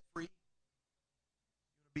set free, you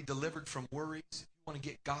want to be delivered from worries, if you want to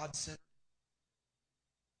get God-centered,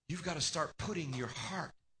 you've got to start putting your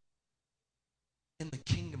heart in the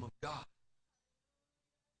kingdom of God.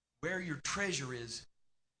 Where your treasure is,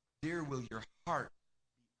 there will your heart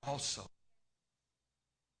be also.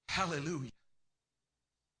 Hallelujah.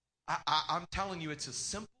 I'm telling you, it's as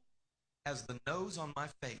simple as the nose on my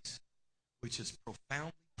face, which is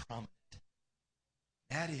profoundly prominent.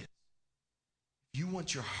 That is, if you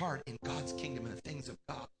want your heart in God's kingdom and the things of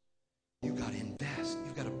God, you got to invest.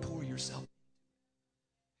 You've got to pour yourself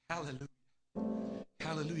into it. Hallelujah.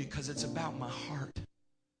 Hallelujah, because it's about my heart.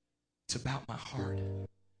 It's about my heart.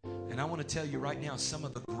 And I want to tell you right now, some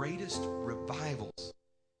of the greatest revivals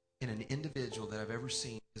in an individual that I've ever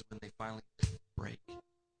seen is when they finally break.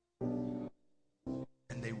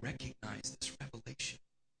 And they recognize this revelation.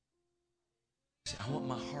 Say, I want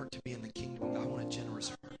my heart to be in the kingdom of God. I want a generous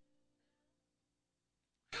heart.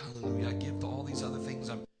 Hallelujah. I give to all these other things,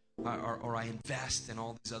 I invest in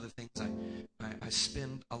all these other things. I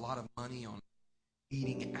spend a lot of money on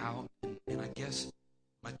eating out, and I guess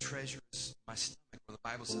my treasure is my stomach, where the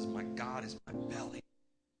Bible says my God is my belly.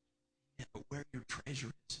 Yeah, but where your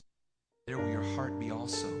treasure is, there will your heart be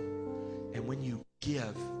also. And when you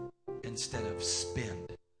give instead of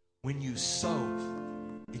spend, when you sow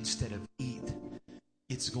instead of eat,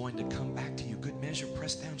 it's going to come back to you. Good measure,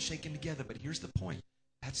 pressed down, shaken together. But here's the point.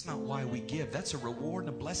 That's not why we give. That's a reward and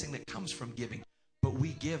a blessing that comes from giving. But we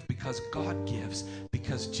give because God gives,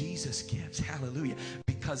 because Jesus gives. Hallelujah.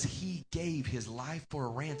 Because He gave His life for a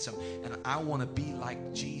ransom. And I want to be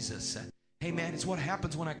like Jesus. Hey, man, it's what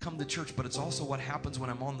happens when I come to church, but it's also what happens when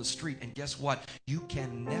I'm on the street. And guess what? You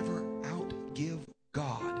can never outgive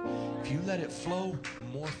God. If you let it flow,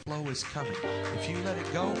 more flow is coming. If you let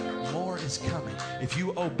it go, more is coming. If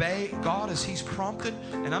you obey God as He's prompted,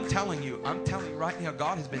 and I'm telling you right now,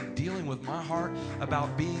 God has been dealing with my heart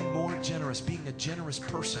about being more generous, being a generous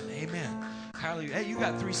person. Amen. Hallelujah. Hey, you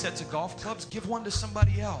got 3 sets of golf clubs? Give one to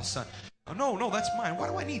somebody else. No, that's mine. Why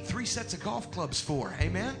do I need 3 sets of golf clubs for?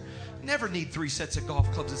 Amen. Never need 3 sets of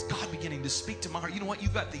golf clubs. It's God beginning to speak to my heart. You know what?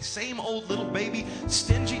 You've got the same old little baby,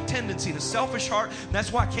 stingy tendency, the selfish heart. And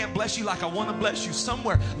that's why I can't bless you like I want to bless you.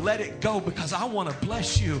 Somewhere, let it go, because I want to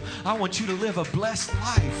bless you. I want you to live a blessed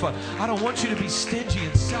life. I don't want you to be stingy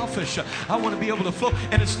and selfish. I want to be able to flow.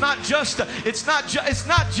 And it's not just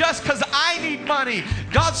because I need money.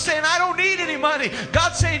 God's saying I don't need any money.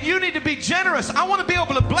 God's saying you need to be generous. I want to be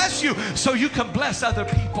able to bless you so you can bless other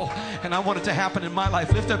people. And I want it to happen in my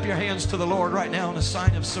life. Lift up your hands to the Lord right now in a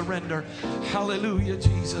sign of surrender. Hallelujah,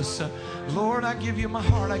 Jesus. Lord, I give you my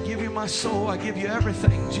heart. I give you my soul. I give you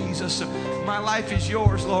everything, Jesus. My life is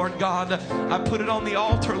yours, Lord God. I put it on the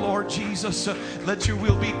altar, Lord Jesus. Let your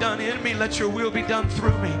will be done in me. Let your will be done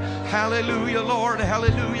through me. Hallelujah, Lord.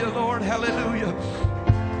 Hallelujah, Lord. Hallelujah.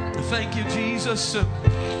 Thank you, Jesus.